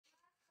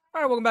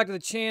All right, welcome back to the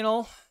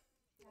channel.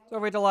 Don't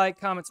forget to like,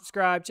 comment,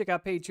 subscribe, check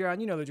out Patreon.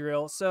 You know the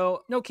drill.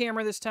 So no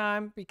camera this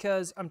time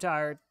because I'm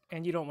tired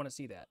and you don't want to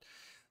see that.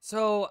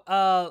 So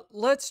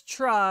let's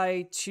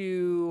try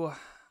to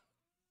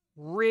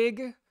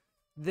rig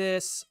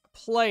this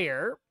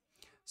player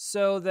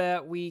so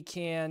that we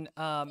can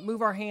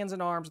move our hands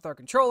and arms with our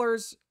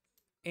controllers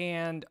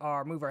and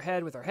move our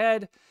head with our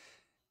head.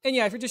 And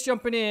yeah, if you're just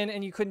jumping in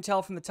and you couldn't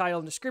tell from the title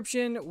and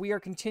description, we are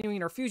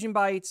continuing our Fusion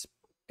Bytes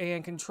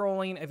and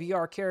controlling a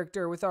VR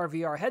character with our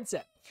VR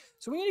headset.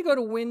 So we need to go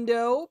to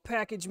Window,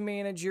 Package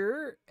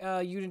Manager,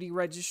 Unity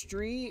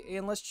Registry,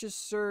 and let's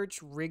just search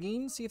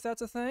rigging, see if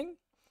that's a thing.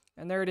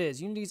 And there it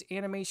is. Unity's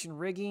animation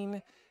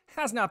rigging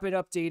has not been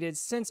updated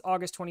since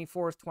August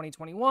 24th,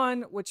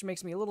 2021, which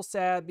makes me a little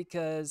sad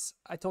because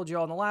I told you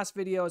all in the last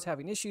video I was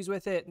having issues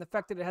with it, and the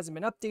fact that it hasn't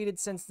been updated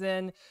since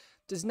then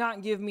does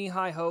not give me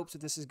high hopes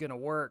that this is going to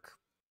work.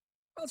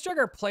 Let's check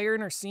our player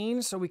in our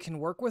scene so we can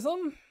work with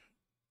him.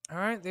 All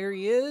right, there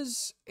he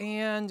is.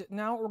 And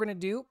now what we're going to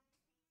do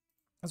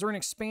is we're going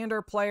to expand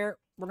our player.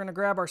 We're going to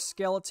grab our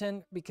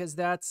skeleton because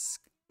that's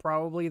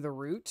probably the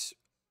root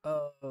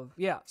of,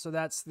 yeah, so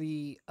that's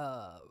the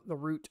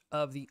root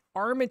of the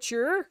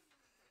armature.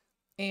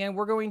 And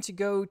we're going to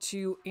go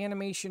to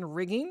animation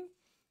rigging.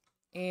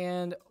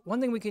 And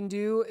one thing we can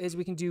do is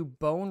we can do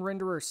bone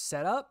renderer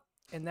setup.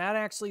 And that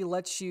actually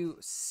lets you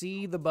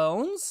see the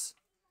bones,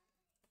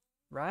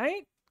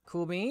 right?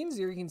 Cool beans.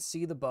 Here you can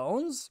see the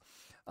bones.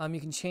 You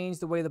can change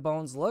the way the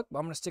bones look.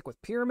 I'm going to stick with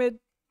pyramid.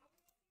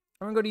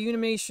 I'm going to go to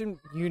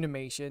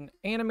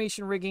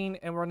animation rigging,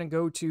 and we're going to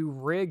go to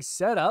rig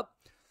setup.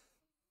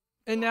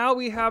 And now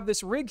we have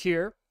this rig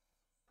here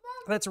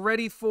that's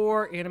ready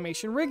for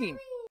animation rigging.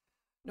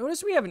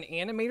 Notice we have an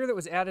animator that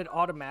was added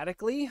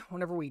automatically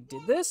whenever we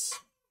did this.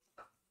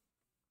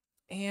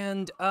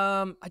 And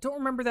I don't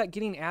remember that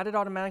getting added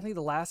automatically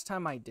the last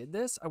time I did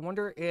this. I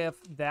wonder if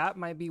that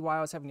might be why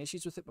I was having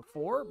issues with it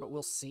before, but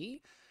we'll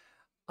see.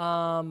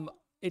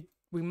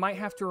 We might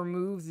have to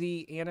remove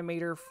the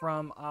animator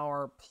from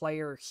our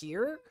player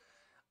here.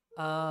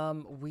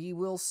 We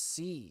will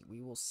see.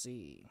 We will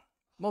see.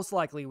 Most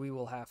likely we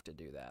will have to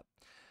do that.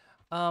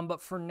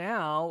 But for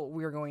now, what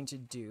we're going to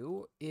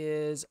do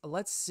is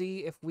let's see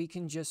if we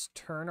can just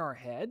turn our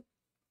head.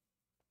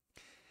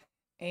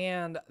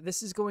 And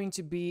this is going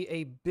to be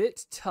a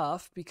bit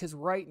tough because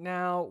right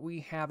now we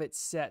have it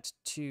set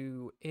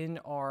to in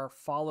our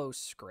follow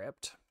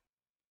script.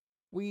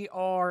 We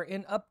are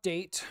in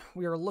update.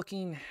 We are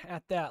looking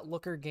at that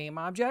looker game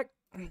object.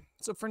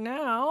 So for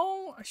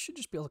now, I should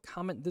just be able to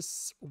comment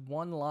this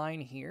one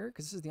line here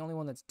because this is the only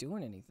one that's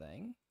doing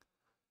anything.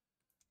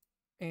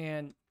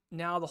 And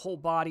now the whole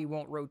body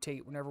won't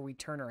rotate whenever we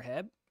turn our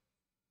head.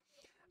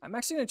 I'm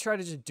actually going to try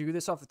to just do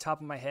this off the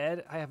top of my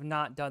head. I have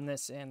not done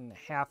this in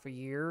half a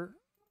year.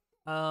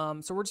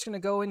 So we're just going to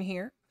go in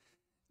here.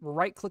 We're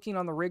right-clicking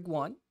on the rig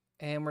one.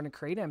 And we're going to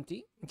create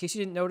empty. In case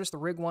you didn't notice, the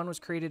rig one was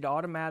created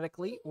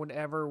automatically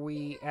whenever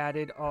we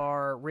added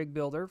our rig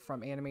builder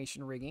from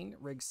animation rigging,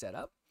 rig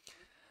setup.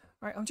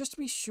 All right, just to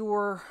be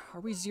sure, are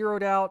we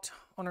zeroed out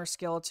on our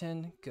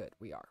skeleton? Good,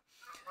 we are.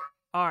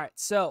 All right,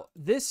 so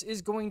this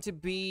is going to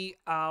be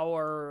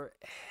our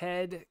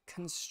head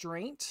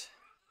constraint.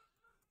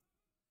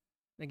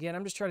 Again,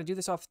 I'm just trying to do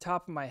this off the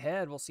top of my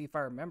head. We'll see if I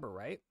remember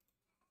right.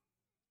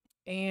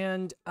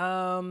 And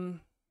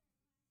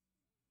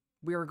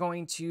we are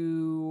going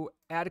to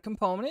add a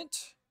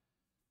component.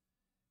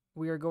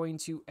 We are going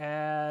to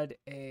add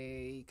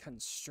a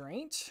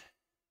constraint.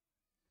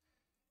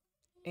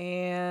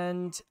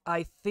 And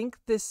I think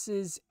this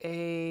is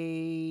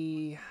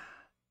a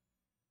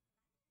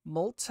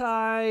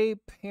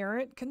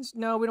multi-parent constraint.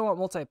 No, we don't want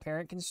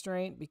multi-parent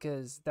constraint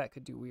because that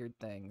could do weird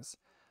things.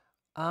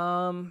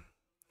 Oh,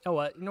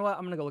 what? You know what?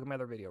 I'm going to go look at my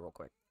other video real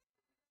quick.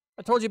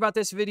 I told you about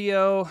this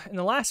video in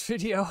the last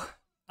video.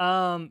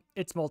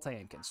 It's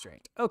multi-aim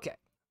constraint. Okay,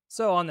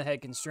 so on the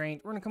head constraint,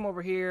 we're going to come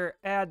over here,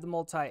 add the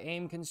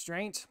multi-aim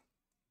constraint.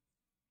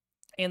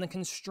 And the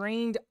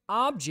constrained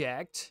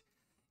object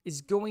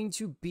is going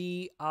to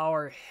be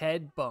our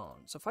head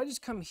bone. So if I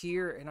just come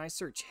here and I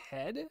search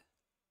head,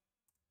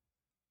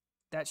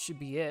 that should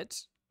be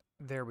it.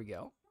 There we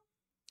go.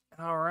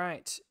 All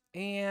right,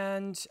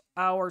 and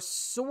our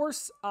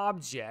source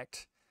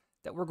object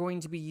that we're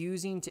going to be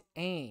using to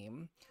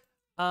aim,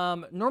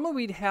 normally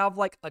we'd have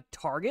like a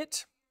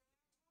target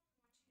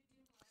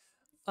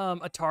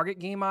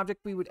game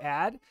object we would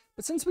add.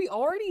 But since we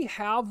already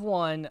have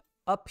one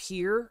up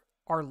here,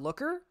 our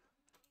looker,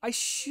 I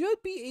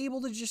should be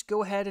able to just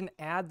go ahead and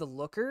add the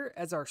looker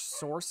as our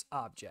source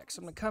object. So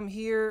I'm going to come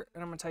here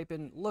and I'm going to type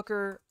in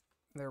looker.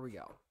 There we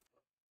go. All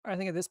right, I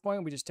think at this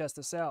point we just test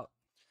this out.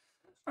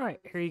 All right,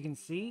 here you can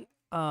see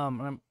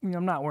I'm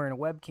not wearing a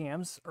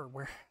webcams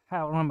or I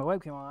don't have my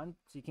webcam on,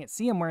 so you can't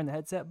see I'm wearing the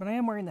headset, but I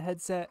am wearing the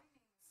headset.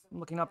 I'm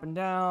looking up and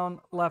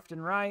down, left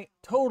and right,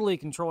 totally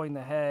controlling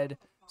the head.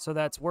 So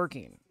that's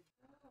working.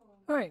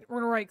 All right, we're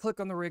going to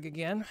right-click on the rig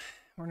again.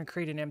 We're going to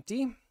create an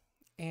empty,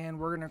 and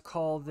we're going to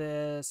call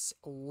this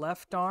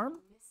left arm.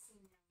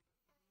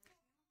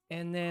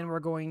 And then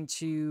we're going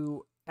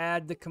to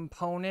add the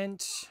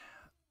component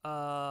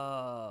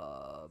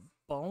bone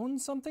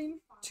something,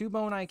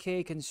 2-bone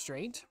IK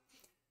constraint.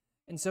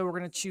 And so we're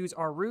going to choose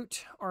our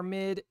root, our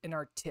mid, and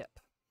our tip.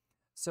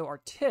 So our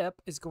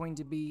tip is going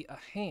to be a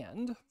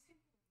hand,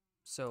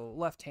 so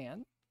left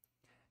hand.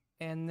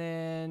 And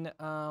then,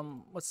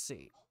 let's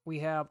see, we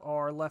have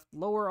our left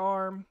lower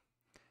arm,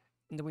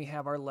 and then we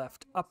have our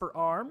left upper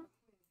arm.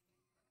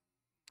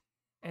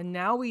 And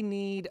now we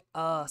need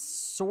a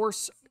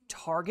source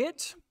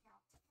target,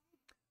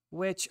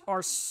 which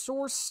our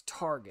source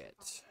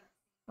target,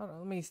 I don't know,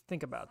 let me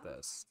think about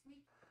this.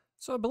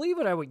 So I believe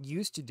what I would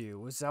used to do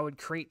was I would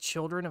create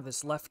children of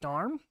this left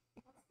arm,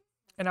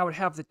 and I would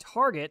have the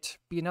target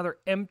be another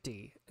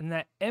empty, and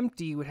that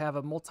empty would have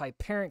a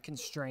multi-parent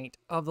constraint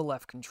of the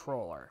left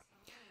controller.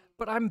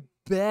 But I'm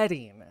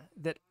betting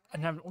that,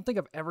 and I don't think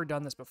I've ever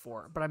done this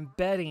before, but I'm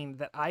betting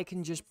that I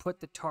can just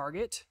put the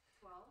target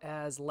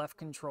as left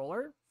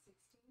controller.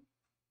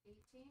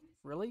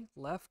 Really?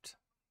 Left?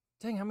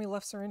 Dang, how many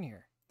lefts are in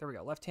here? There we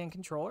go. Left-hand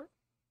controller.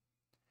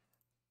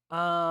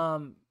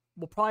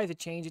 We'll probably have to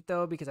change it,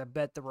 though, because I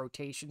bet the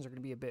rotations are going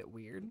to be a bit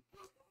weird.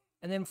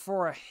 And then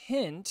for a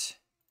hint,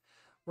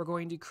 we're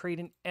going to create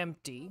an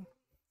empty.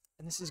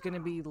 And this is going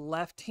to be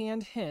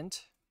left-hand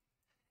hint.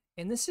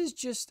 And this is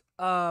just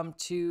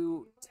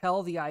to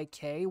tell the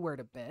IK where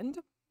to bend.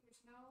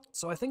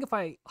 So I think if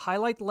I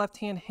highlight the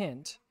left-hand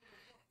hint,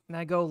 and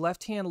I go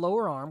left-hand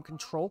lower arm,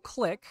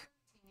 control-click,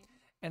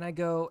 and I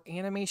go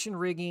animation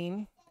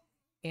rigging,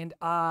 and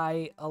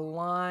I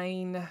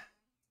align,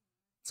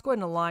 let's go ahead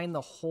and align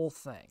the whole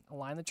thing.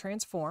 Align the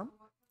transform.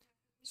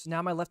 So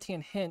now my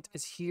left-hand hint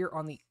is here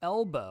on the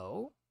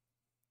elbow.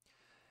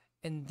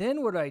 And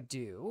then what I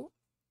do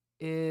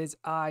is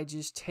I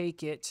just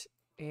take it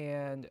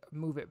and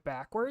move it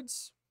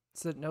backwards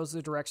so that it knows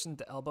the direction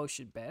the elbow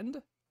should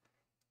bend.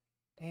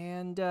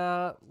 And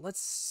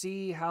let's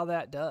see how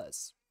that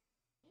does.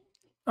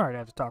 All right, I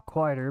have to talk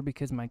quieter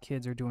because my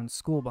kids are doing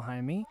school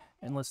behind me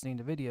and listening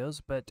to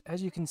videos, but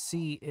as you can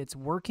see, it's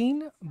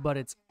working, but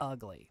it's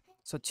ugly.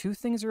 So two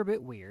things are a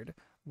bit weird.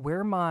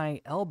 Where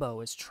my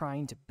elbow is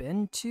trying to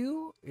bend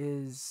to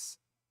is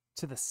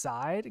to the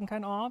side and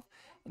kind of off.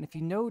 And if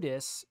you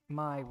notice,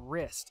 my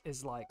wrist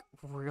is like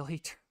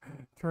really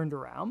turned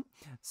around.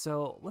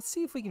 So let's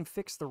see if we can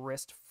fix the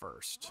wrist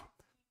first.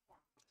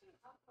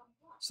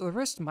 So the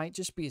wrist might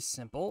just be as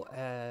simple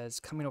as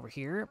coming over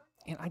here.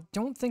 And I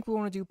don't think we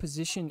want to do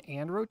position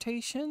and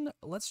rotation.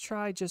 Let's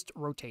try just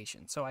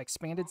rotation. So I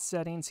expanded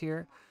settings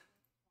here,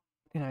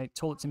 and I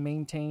told it to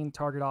maintain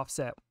target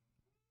offset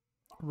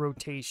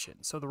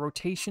rotation. So the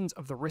rotations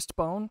of the wrist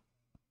bone,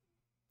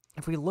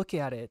 if we look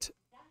at it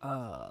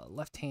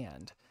left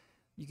hand,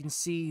 you can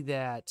see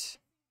that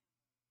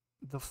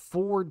the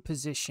forward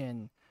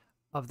position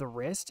of the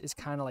wrist is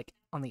kind of like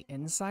on the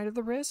inside of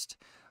the wrist,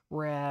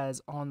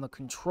 whereas on the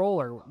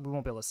controller, we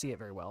won't be able to see it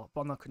very well,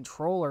 but on the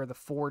controller, the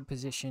forward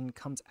position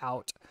comes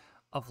out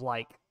of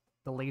like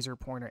the laser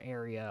pointer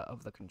area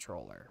of the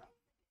controller.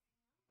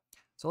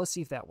 So let's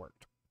see if that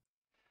worked.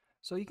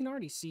 So you can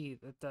already see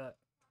that the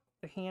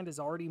hand is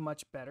already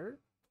much better.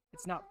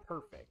 It's not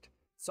perfect.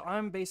 So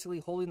I'm basically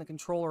holding the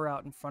controller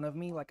out in front of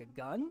me like a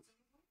gun.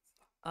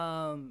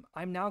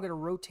 I'm now going to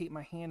rotate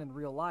my hand in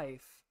real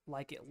life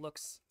like it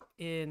looks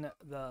in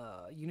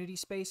the Unity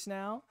space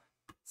now.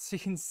 So you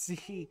can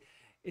see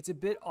it's a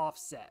bit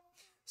offset.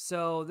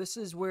 So this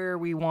is where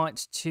we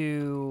want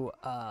to,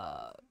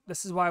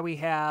 this is why we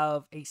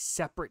have a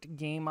separate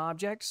game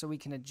object so we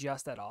can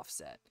adjust that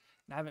offset.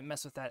 And I haven't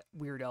messed with that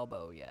weird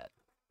elbow yet.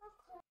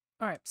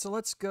 All right, so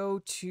let's go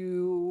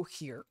to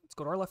here. Let's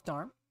go to our left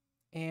arm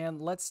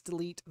and let's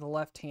delete the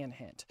left hand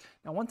hint.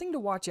 Now, one thing to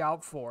watch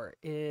out for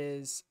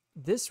is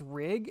this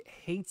rig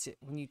hates it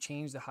when you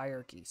change the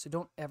hierarchy. So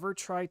don't ever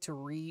try to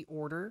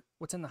reorder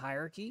what's in the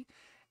hierarchy.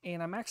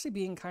 And I'm actually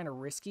being kind of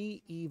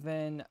risky,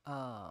 even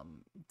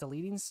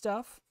deleting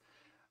stuff.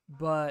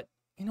 But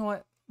you know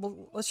what?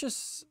 Well, let's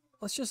just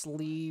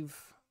leave.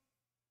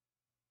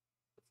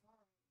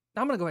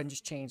 Now I'm gonna go ahead and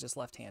just change this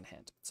left-hand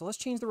hint. So let's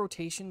change the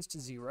rotations to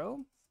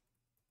 0.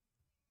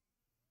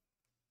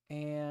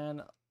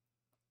 And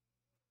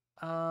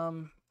I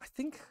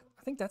think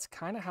that's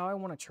kind of how I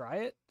want to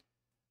try it.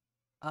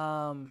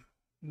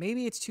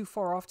 Maybe it's too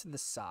far off to the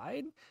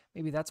side.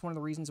 Maybe that's one of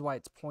the reasons why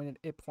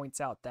it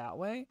points out that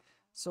way.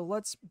 So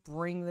let's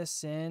bring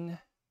this in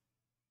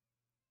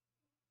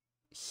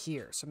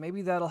here. So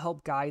maybe that'll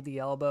help guide the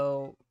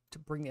elbow to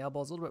bring the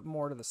elbows a little bit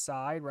more to the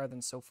side rather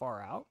than so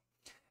far out.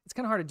 It's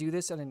kind of hard to do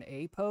this in an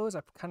A pose.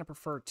 I kind of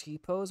prefer T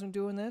pose when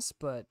doing this,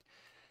 but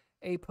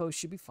A pose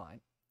should be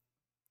fine.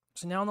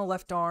 So now on the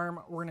left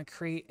arm, we're going to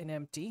create an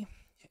empty,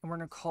 and we're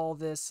going to call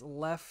this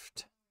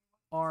left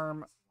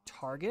arm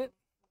target.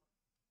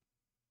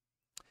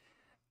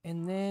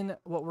 And then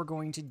what we're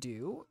going to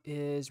do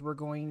is we're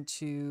going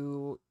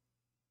to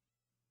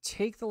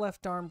take the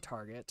left arm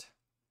target.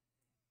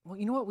 Well,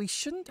 you know what? We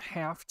shouldn't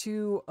have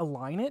to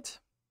align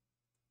it.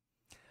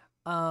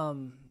 I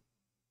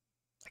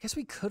guess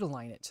we could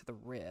align it to the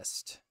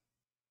wrist.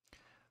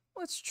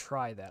 Let's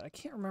try that. I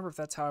can't remember if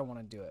that's how I want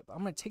to do it, but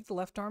I'm going to take the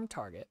left arm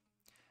target,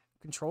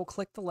 control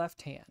click the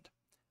left hand.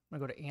 I'm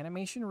going to go to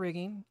animation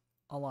rigging,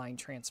 align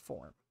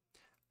transform.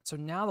 So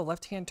now the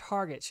left hand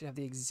target should have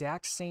the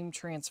exact same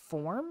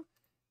transform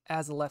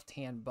as the left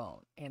hand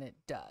bone, and it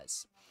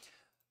does.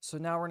 So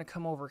now we're going to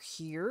come over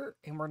here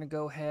and we're going to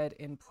go ahead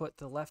and put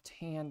the left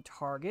hand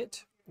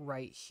target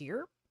right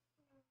here.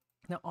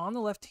 Now on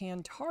the left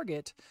hand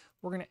target,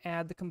 we're going to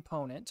add the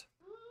component.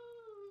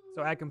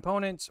 So add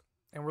component,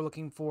 and we're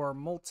looking for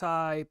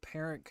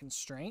multi-parent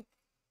constraint.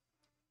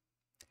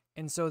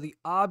 And so the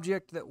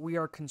object that we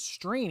are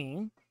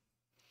constraining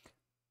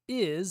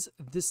is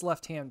this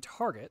left hand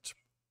target.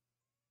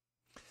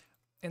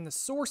 And the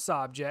source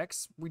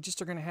objects, we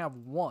just are going to have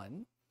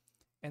one.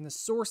 And the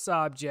source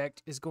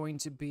object is going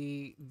to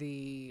be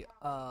the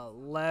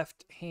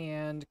left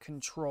hand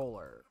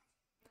controller.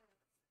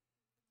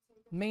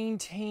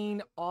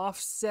 Maintain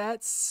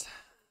offsets.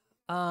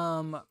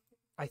 I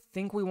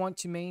think we want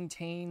to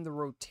maintain the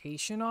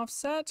rotation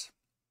offset.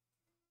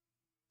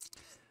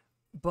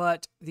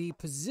 But the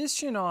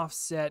position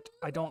offset,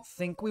 I don't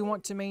think we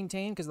want to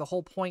maintain, because the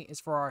whole point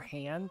is for our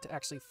hand to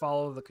actually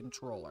follow the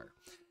controller.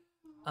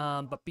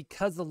 But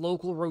because the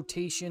local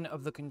rotation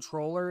of the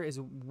controller is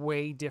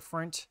way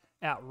different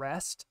at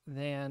rest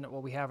than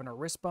what we have in our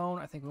wrist bone,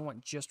 I think we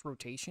want just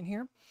rotation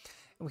here.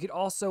 And we could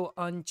also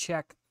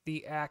uncheck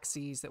the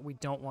axes that we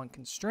don't want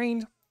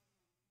constrained.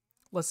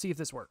 Let's see if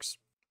this works.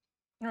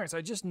 All right, so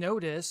I just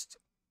noticed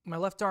my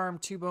left arm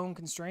 2-bone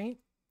constraint.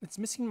 It's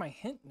missing my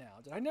hint now.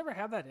 Did I never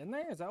have that in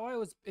there? Is that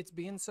why it's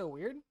being so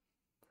weird?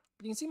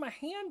 But you can see my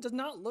hand does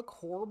not look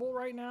horrible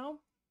right now.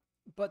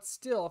 But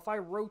still, if I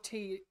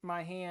rotate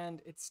my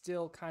hand, it's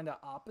still kind of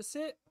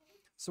opposite.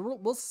 So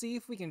we'll see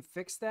if we can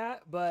fix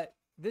that. But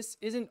this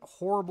isn't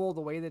horrible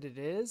the way that it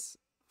is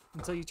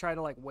until you try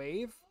to like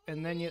wave,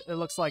 and then it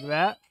looks like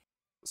that.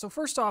 So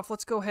first off,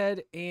 let's go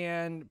ahead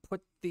and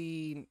put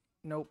the,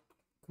 nope,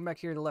 come back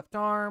here to the left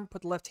arm,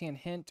 put the left hand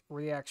hint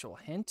where the actual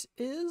hint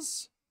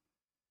is.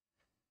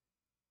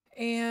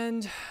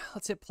 And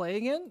let's hit play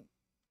again.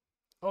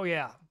 Oh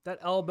yeah, that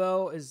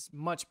elbow is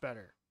much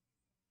better.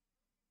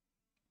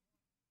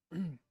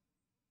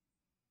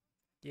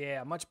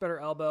 Yeah, much better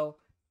elbow,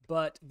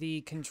 but the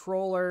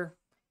controller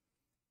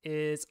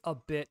is a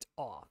bit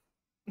off.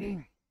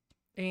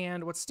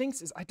 And what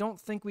stinks is I don't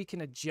think we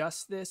can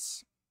adjust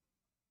this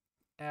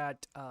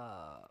at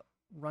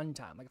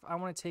runtime. Like if I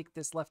want to take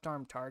this left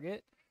arm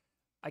target,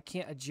 I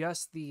can't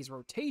adjust these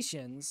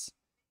rotations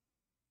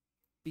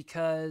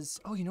because,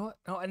 oh, you know what?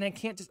 Oh, and I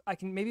can't just, I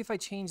can, maybe if I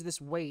change this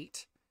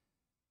weight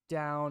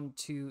down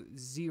to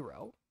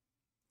 0,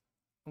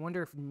 I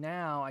wonder if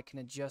now I can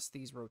adjust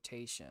these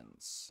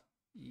rotations.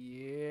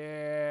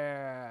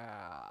 Yeah.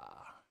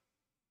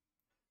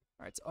 All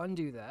right, let's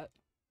undo that.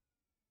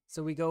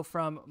 So we go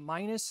from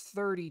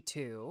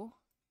 -32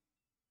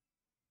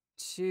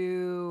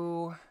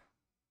 to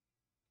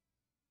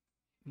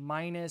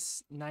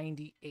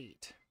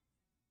 -98.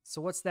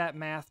 So what's that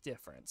math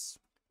difference?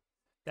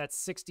 That's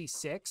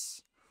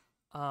 66.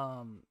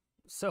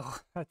 So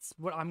that's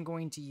what I'm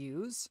going to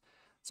use.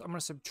 So I'm going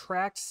to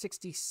subtract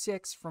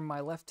 66 from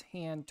my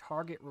left-hand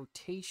target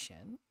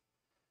rotation.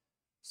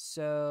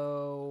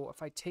 So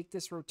if I take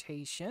this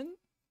rotation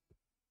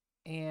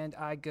and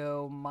I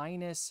go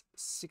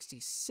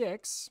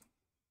 -66,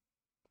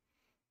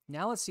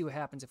 now let's see what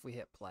happens if we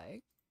hit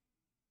play.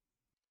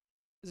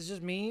 Is it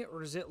just me,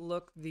 or does it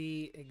look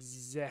the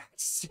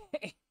exact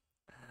same?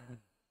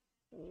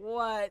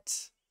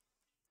 What?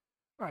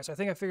 All right, so I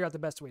think I figured out the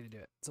best way to do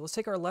it. So let's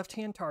take our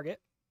left-hand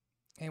target,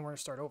 and we're going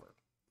to start over.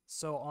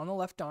 So on the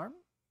left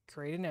arm,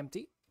 create an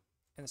empty,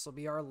 and this will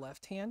be our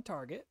left-hand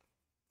target.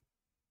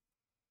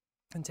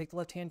 And take the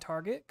left-hand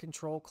target,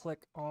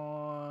 control-click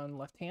on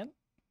left hand.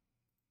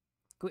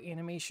 Go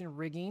animation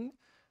rigging.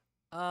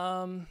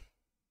 Let's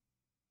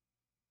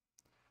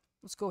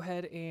go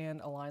ahead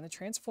and align the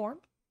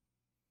transform.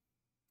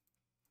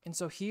 And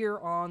so here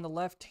on the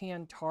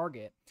left-hand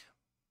target,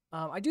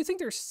 I do think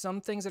there's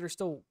some things that are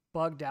still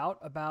bugged out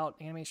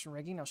about animation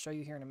rigging. I'll show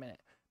you here in a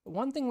minute. But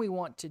one thing we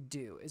want to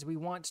do is we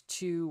want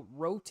to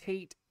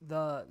rotate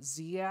the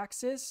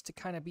Z-axis to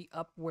kind of be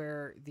up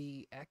where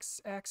the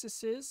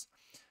X-axis is.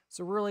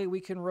 So really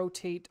we can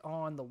rotate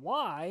on the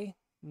Y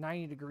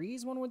 90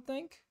 degrees, one would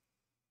think.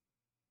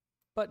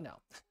 But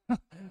no.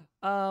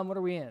 What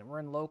are we in? We're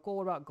in local.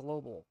 What about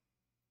global?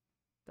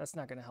 That's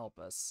not going to help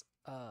us.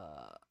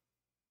 Oh,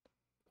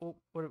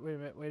 wait a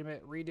minute.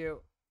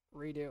 Redo.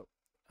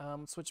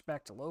 Switch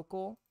back to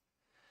local.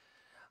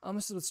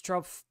 This is what's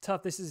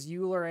tough. This is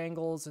Euler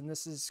angles, and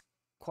this is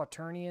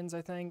quaternions,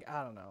 I think.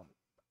 I don't know.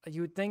 You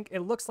would think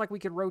it looks like we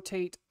could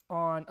rotate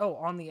on,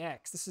 on the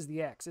X. This is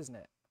the X, isn't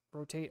it?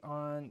 Rotate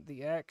on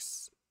the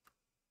X,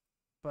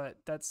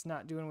 but that's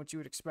not doing what you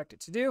would expect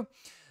it to do.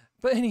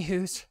 But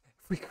anywho's,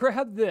 if we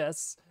grab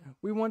this,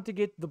 we want to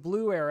get the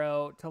blue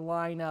arrow to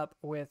line up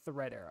with the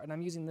red arrow, and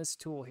I'm using this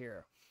tool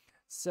here.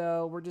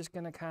 So we're just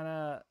going to kind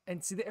of,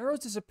 and see the arrows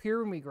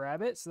disappear when we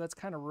grab it, so that's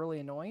kind of really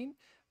annoying.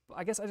 But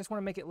I guess I just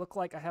want to make it look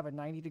like I have a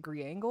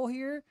 90-degree angle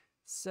here,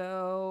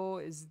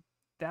 So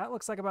that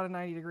looks like about a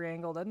 90-degree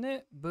angle, doesn't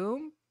it?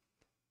 Boom.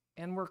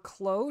 And we're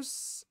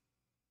close.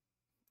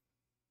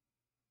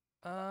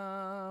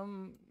 I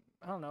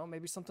don't know,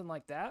 maybe something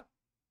like that.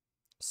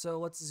 So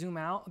let's zoom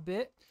out a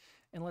bit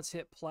and let's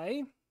hit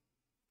play.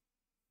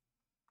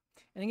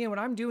 And again, what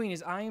I'm doing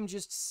is I am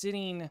just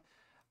sitting,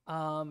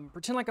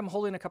 pretend like I'm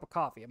holding a cup of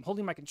coffee. I'm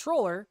holding my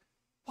controller.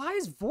 Why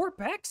is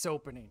VorpX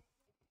opening?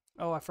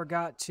 Oh, I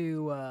forgot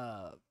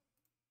to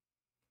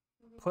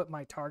put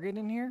my target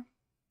in here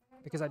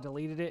because I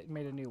deleted it and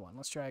made a new one.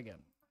 Let's try again.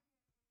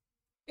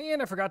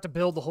 And I forgot to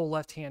build the whole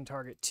left-hand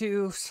target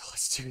too, so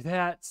let's do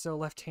that. So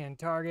left-hand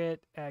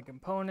target, add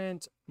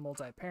component,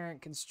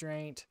 multi-parent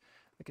constraint.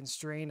 The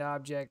constrained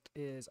object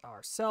is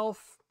our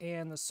self,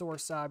 and the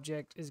source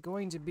object is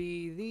going to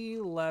be the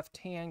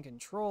left-hand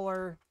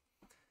controller.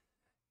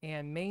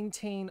 And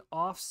maintain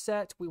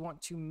offset, we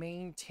want to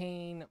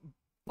maintain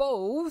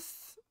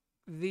both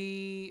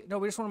we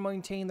just want to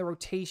maintain the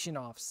rotation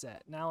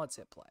offset. Now let's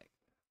hit play.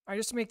 All right,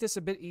 just to make this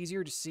a bit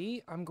easier to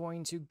see, I'm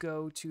going to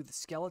go to the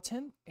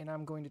skeleton and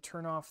I'm going to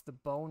turn off the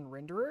bone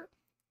renderer.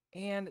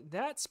 And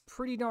that's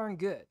pretty darn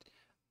good.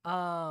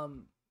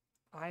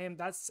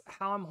 That's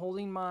how I'm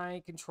holding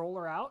my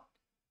controller out.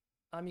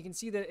 You can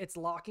see that it's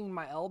locking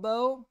my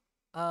elbow.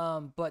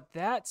 But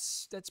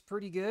that's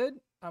pretty good.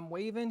 I'm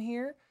waving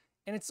here.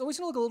 And it's always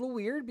gonna look a little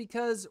weird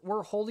because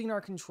we're holding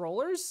our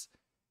controllers.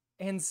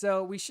 And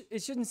so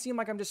it shouldn't seem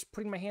like I'm just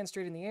putting my hand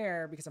straight in the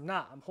air, because I'm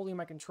not. I'm holding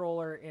my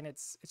controller, and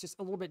it's just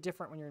a little bit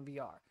different when you're in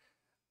VR.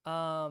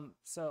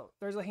 So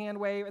there's a hand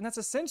wave, and that's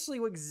essentially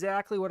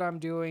exactly what I'm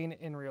doing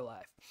in real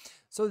life.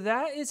 So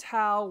that is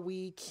how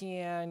we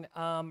can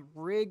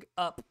rig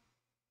up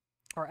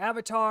our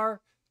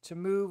avatar to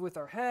move with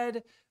our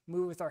head,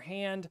 move with our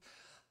hand.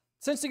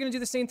 Essentially going to do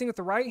the same thing with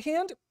the right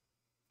hand.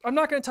 I'm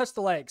not going to touch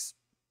the legs.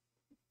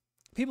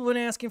 People have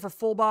been asking for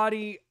full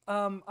body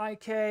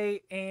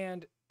IK,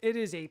 and it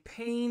is a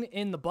pain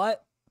in the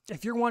butt.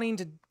 If you're wanting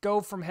to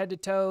go from head to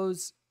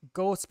toes,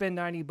 go spend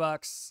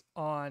 $90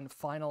 on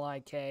Final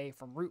IK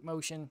from Root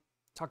Motion.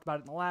 Talked about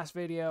it in the last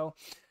video.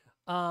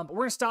 But we're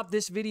going to stop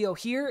this video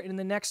here, and in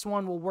the next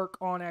one, we'll work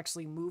on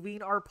actually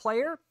moving our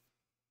player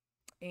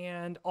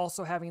and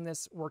also having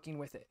this working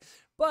with it.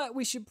 But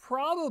we should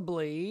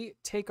probably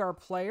take our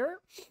player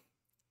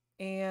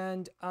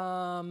and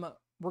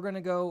we're going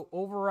to go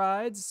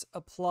overrides,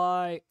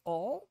 apply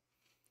all.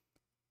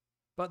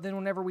 But then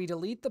whenever we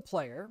delete the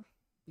player,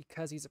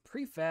 because he's a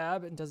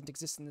prefab and doesn't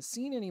exist in the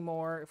scene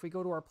anymore, if we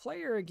go to our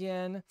player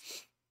again,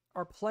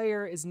 our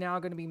player is now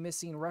going to be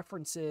missing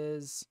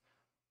references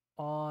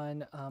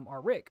on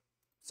our rig.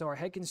 So our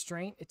head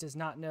constraint, it does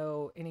not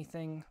know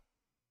anything.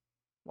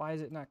 Why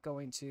is it not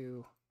going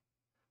to...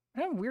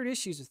 I have weird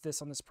issues with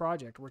this on this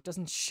project where it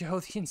doesn't show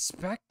the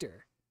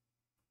inspector.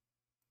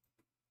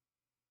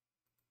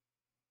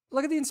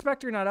 Look at the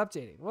inspector not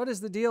updating. What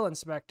is the deal,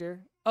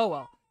 inspector? Oh,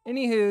 well.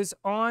 Anywho's,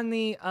 on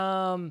the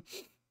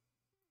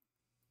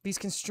these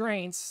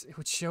constraints, it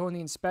would show in the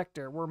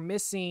inspector, we're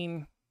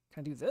missing...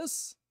 Can I do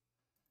this?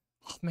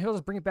 Oh, maybe I'll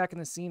just bring it back in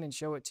the scene and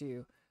show it to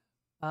you.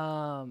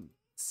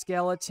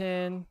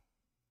 Skeleton.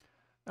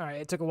 All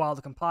right, it took a while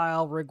to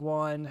compile. Rig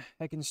 1,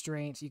 head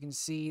constraints. You can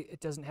see it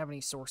doesn't have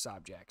any source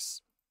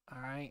objects.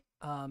 All right,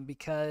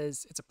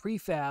 because it's a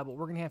prefab, what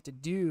we're going to have to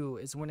do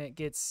is when it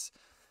gets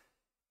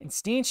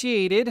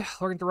instantiated,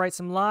 we're going to write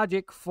some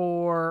logic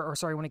for, or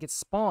sorry, when it gets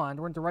spawned,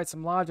 we're going to write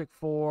some logic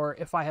for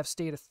if I have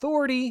state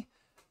authority,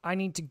 I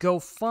need to go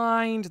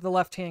find the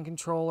left-hand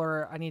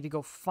controller. I need to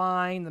go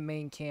find the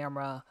main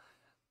camera,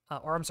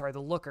 or I'm sorry, the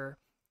looker,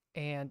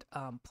 and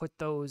put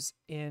those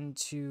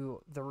into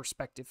the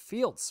respective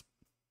fields.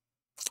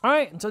 All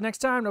right, until next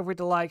time, don't forget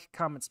to like,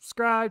 comment,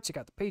 subscribe, check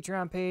out the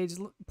Patreon page.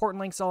 Important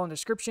links all in the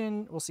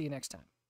description. We'll see you next time.